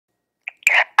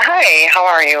Hi, how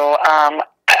are you?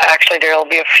 Actually, there will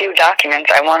be a few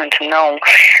documents I wanted to know.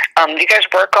 Do you guys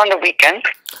work on the weekend?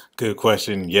 Good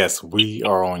question. Yes, we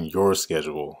are on your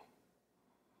schedule.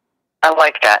 I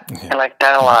like that. I like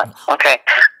that a lot. Okay.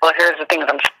 Well, here's the thing.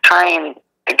 I'm trying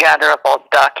to gather up all the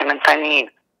documents I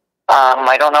need.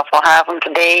 I don't know if I'll have them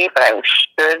today, but I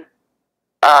should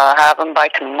have them by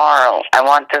tomorrow. I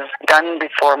want this done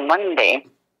before Monday.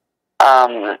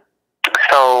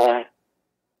 So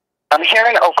I'm here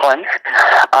in Oakland.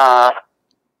 How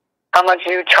much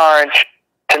do you charge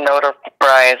to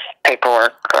notarize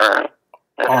paperwork? Or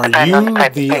are you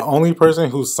the only person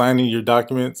who's signing your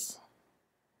documents?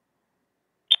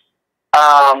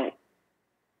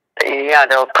 Yeah,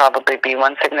 there'll probably be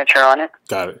one signature on it.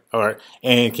 Got it. All right.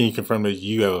 And can you confirm that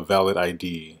you have a valid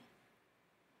ID?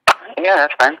 Yeah,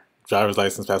 that's fine. Driver's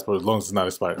license, passport, as long as it's not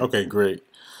expired. Okay, great.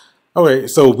 Okay,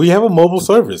 so we have a mobile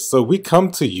service. So we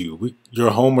come to you, your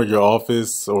home or your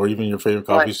office or even your favorite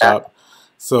coffee shop.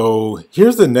 So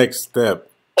here's the next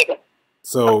step.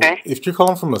 So if you're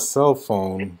calling from a cell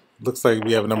phone, looks like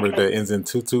we have a number that ends in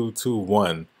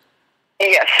 2221.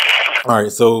 Yes. All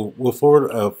right, so we'll forward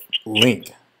a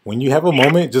link. When you have a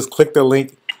moment, just click the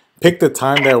link, pick the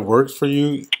time that works for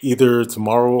you, either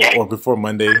tomorrow or before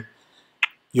Monday.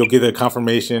 You'll get a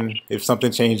confirmation. If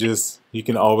something changes, you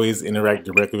can always interact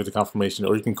directly with the confirmation,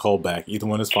 or you can call back. Either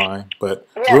one is fine. But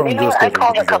yeah, you know, I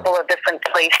called a couple of different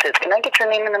places. Can I get your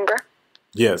name and number?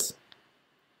 Yes.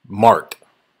 Mark.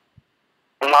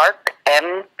 Mark,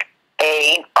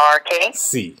 M-A-R-K?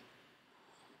 C.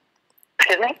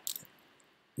 Excuse me?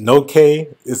 No K,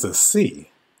 it's a C.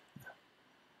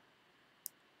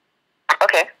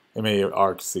 Okay.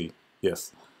 M-A-R-C,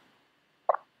 yes.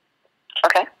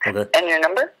 Okay. Okay. And your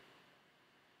number?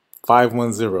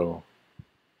 510.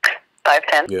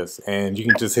 510? Yes, and you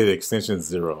can just hit extension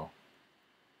 0.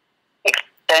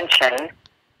 Extension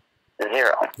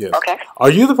 0. Yes. Okay. Are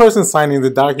you the person signing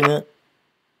the document?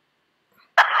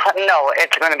 No,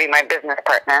 it's going to be my business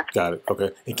partner. Got it. Okay.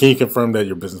 And can you confirm that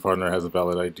your business partner has a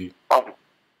valid ID? Oh,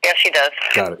 yes, she does.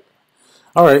 Got it.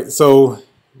 All right. So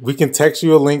we can text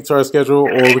you a link to our schedule,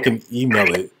 or we can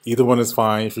email it. Either one is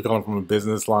fine. If you're calling from a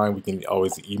business line, we can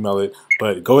always email it.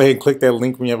 But go ahead and click that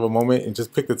link when you have a moment and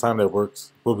just pick the time that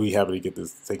works. We'll be happy to get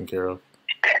this taken care of.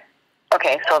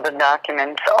 Okay, so the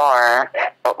documents are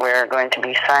what we're going to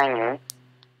be signing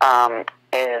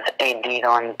is a deed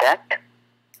on debt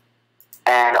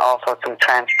and also some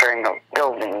transferring of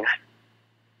buildings.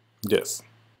 Yes.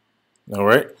 All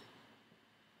right.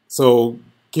 So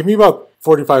give me about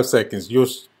 45 seconds. You'll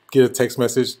get a text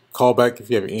message. Call back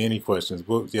if you have any questions.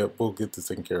 We'll get this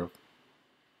taken care of.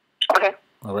 Okay.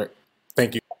 All right.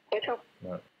 Thank you.